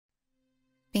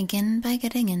Begin by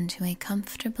getting into a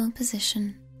comfortable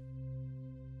position,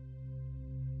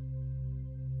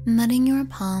 letting your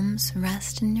palms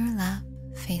rest in your lap,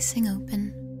 facing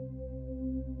open.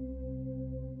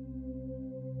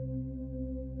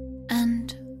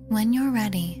 And when you're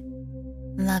ready,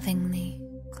 lovingly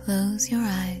close your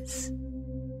eyes.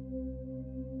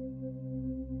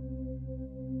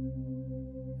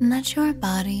 Let your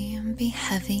body be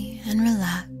heavy and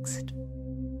relaxed,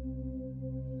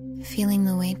 feeling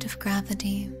the weight of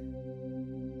gravity,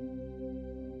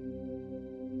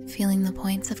 feeling the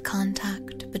points of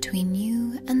contact between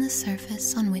you and the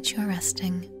surface on which you're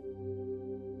resting.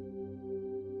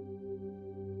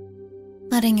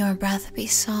 Letting your breath be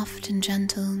soft and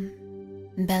gentle,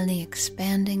 belly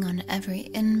expanding on every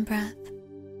in-breath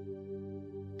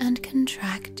and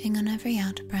contracting on every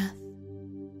out-breath.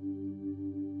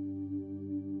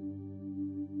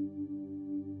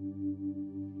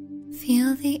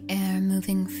 Feel the air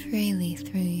moving freely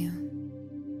through you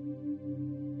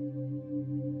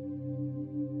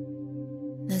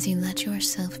as you let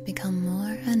yourself become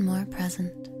more and more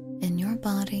present in your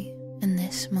body in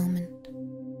this moment.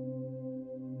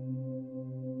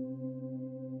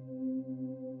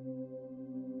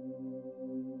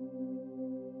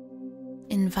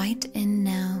 Invite in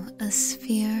now a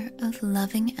sphere of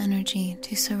loving energy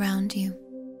to surround you.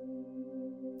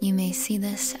 You may see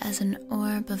this as an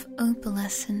orb of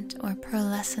opalescent or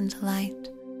pearlescent light.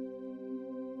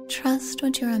 Trust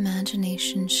what your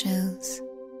imagination shows.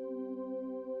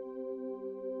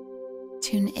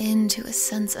 Tune in to a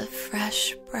sense of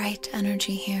fresh, bright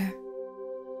energy here.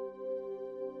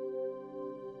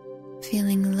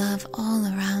 Feeling love all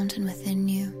around and within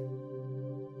you.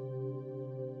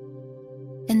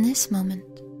 In this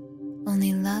moment,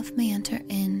 only love may enter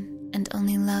in and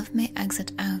only love may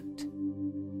exit out.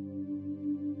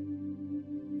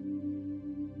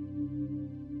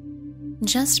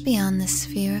 Just beyond the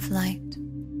sphere of light,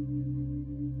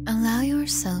 allow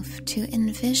yourself to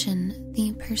envision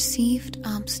the perceived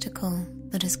obstacle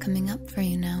that is coming up for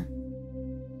you now.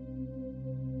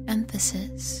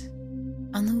 Emphasis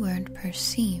on the word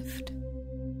perceived.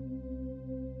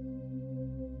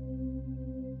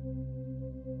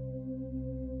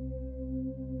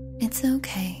 It's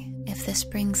okay if this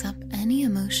brings up any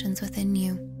emotions within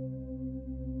you.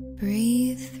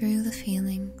 Breathe through the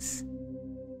feelings,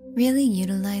 really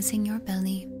utilizing your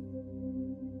belly,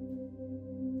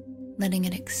 letting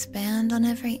it expand on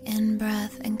every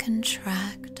in-breath and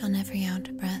contract on every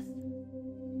out-breath.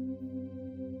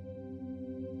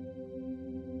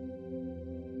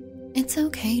 It's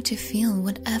okay to feel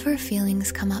whatever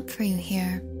feelings come up for you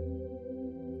here.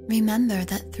 Remember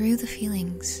that through the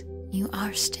feelings, you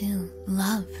are still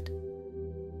loved,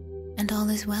 and all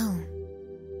is well.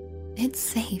 It's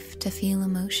safe to feel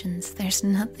emotions. There's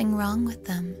nothing wrong with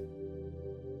them.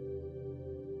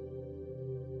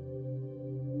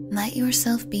 Let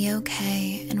yourself be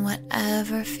okay in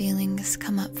whatever feelings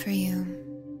come up for you.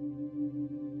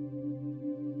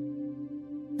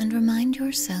 And remind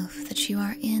yourself that you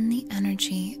are in the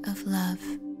energy of love.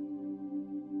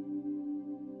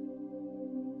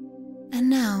 And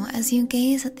now, as you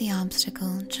gaze at the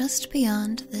obstacle just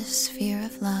beyond this sphere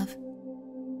of love,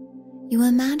 you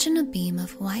imagine a beam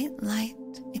of white light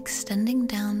extending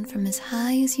down from as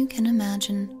high as you can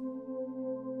imagine,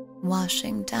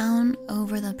 washing down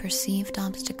over the perceived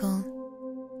obstacle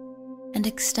and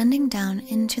extending down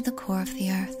into the core of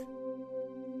the earth.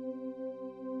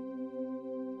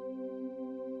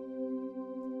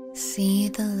 See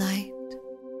the light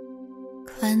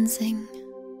cleansing,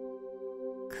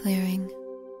 clearing,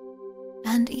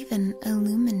 and even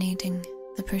illuminating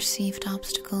the perceived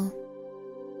obstacle.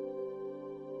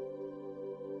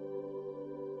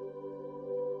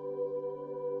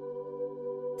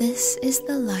 This is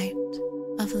the light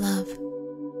of love.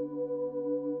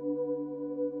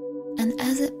 And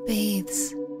as it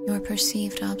bathes your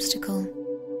perceived obstacle,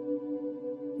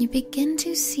 you begin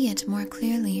to see it more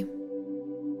clearly.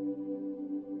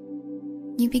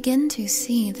 You begin to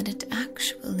see that it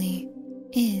actually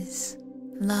is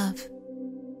love,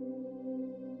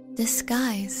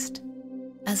 disguised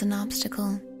as an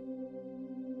obstacle.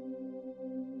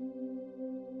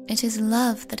 It is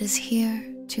love that is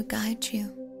here to guide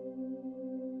you.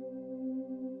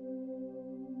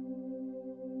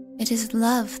 It is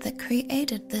love that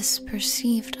created this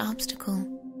perceived obstacle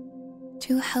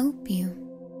to help you.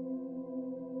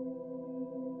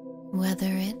 Whether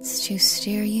it's to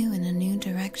steer you in a new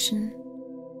direction,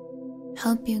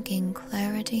 help you gain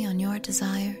clarity on your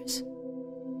desires,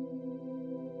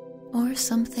 or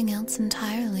something else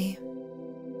entirely.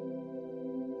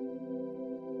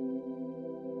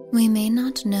 We may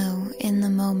not know in the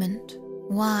moment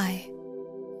why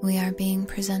we are being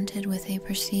presented with a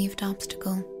perceived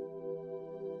obstacle,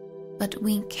 but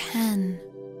we can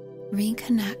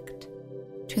reconnect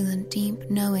to the deep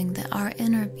knowing that our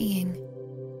inner being,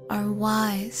 our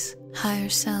wise higher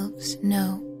selves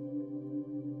know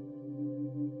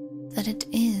that it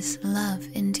is love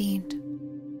indeed.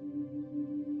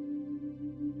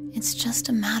 It's just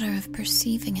a matter of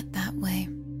perceiving it that way.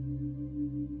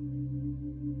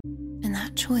 And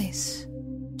that choice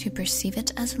to perceive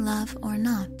it as love or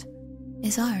not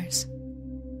is ours.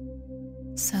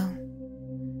 So,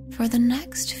 for the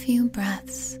next few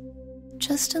breaths,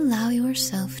 just allow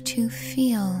yourself to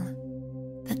feel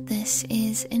that this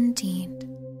is indeed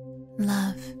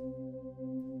love.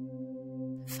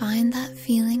 Find that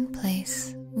feeling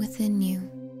place within you.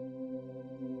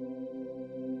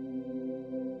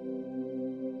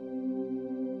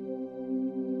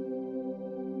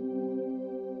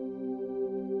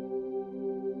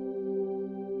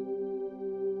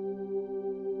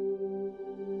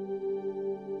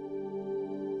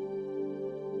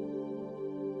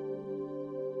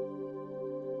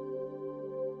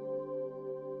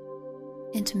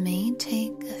 It may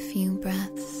take a few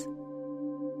breaths,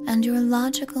 and your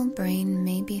logical brain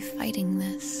may be fighting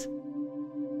this.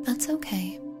 That's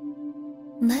okay.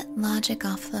 Let logic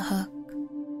off the hook.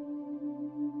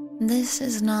 This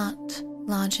is not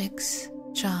logic's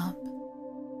job.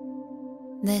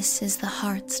 This is the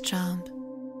heart's job.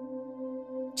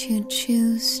 To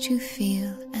choose to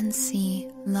feel and see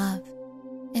love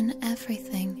in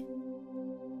everything,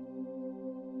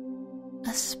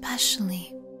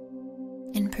 especially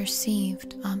in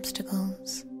perceived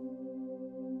obstacles.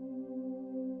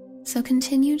 So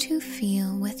continue to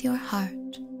feel with your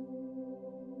heart,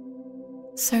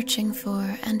 searching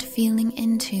for and feeling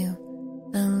into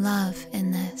the love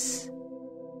in this.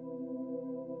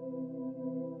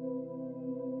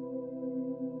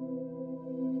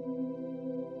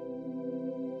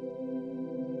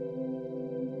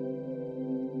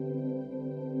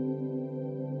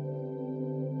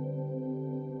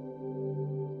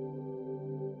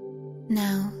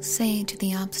 Now say to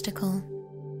the obstacle,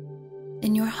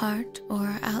 in your heart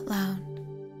or out loud,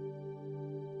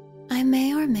 I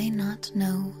may or may not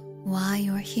know why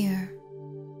you're here,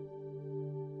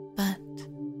 but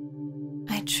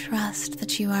I trust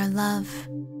that you are love.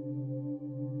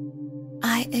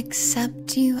 I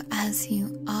accept you as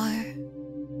you are,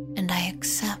 and I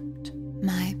accept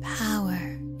my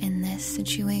power in this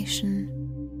situation.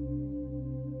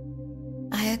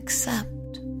 I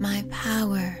accept my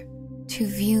power to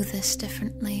view this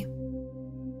differently.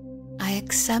 I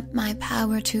accept my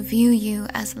power to view you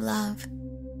as love.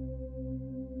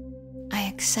 I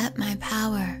accept my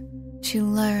power to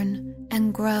learn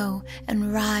and grow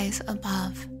and rise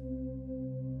above.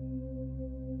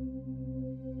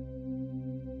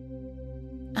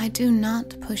 I do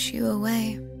not push you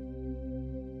away.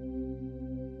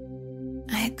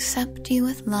 I accept you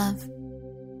with love,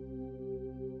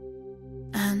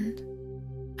 and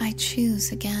I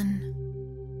choose again.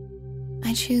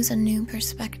 I choose a new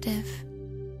perspective.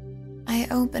 I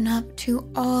open up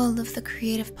to all of the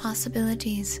creative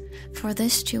possibilities for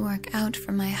this to work out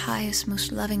for my highest,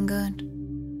 most loving good.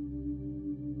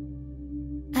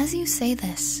 As you say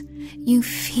this, you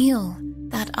feel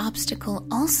that obstacle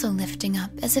also lifting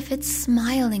up as if it's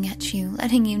smiling at you,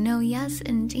 letting you know, yes,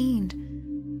 indeed,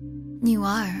 you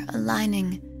are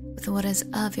aligning with what is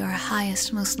of your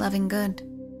highest, most loving good.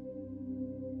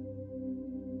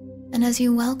 And as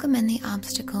you welcome in the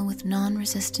obstacle with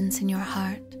non-resistance in your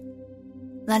heart,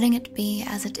 letting it be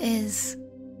as it is,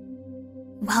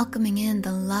 welcoming in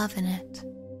the love in it,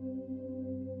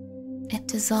 it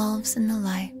dissolves in the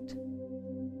light.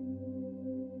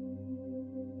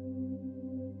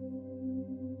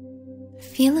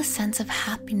 Feel a sense of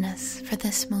happiness for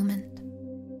this moment,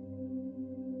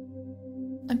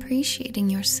 appreciating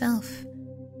yourself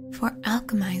for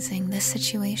alchemizing this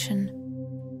situation,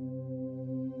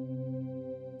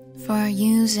 for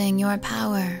using your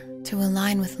power to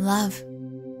align with love,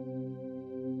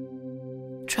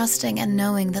 trusting and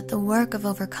knowing that the work of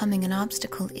overcoming an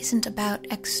obstacle isn't about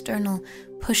external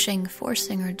pushing,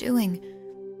 forcing, or doing.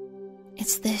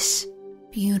 It's this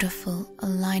beautiful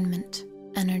alignment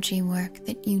energy work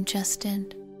that you just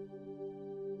did.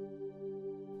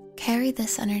 Carry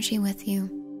this energy with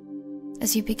you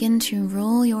as you begin to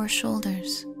roll your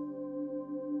shoulders,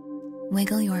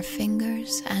 wiggle your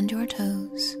fingers and your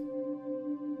toes.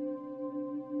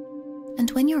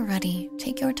 And when you're ready,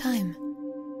 take your time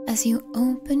as you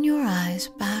open your eyes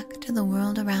back to the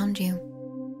world around you.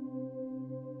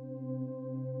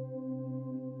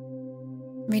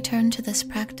 Return to this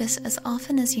practice as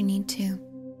often as you need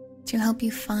to help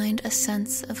you find a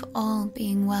sense of all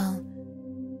being well,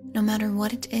 no matter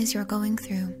what it is you're going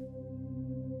through.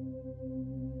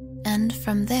 And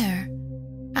from there,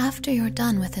 after you're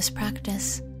done with this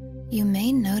practice, you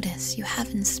may notice you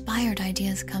have inspired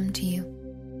ideas come to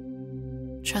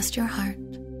you. Trust your heart,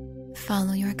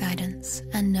 follow your guidance,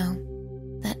 and know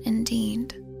that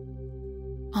indeed,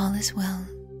 all is well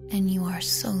and you are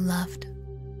so loved.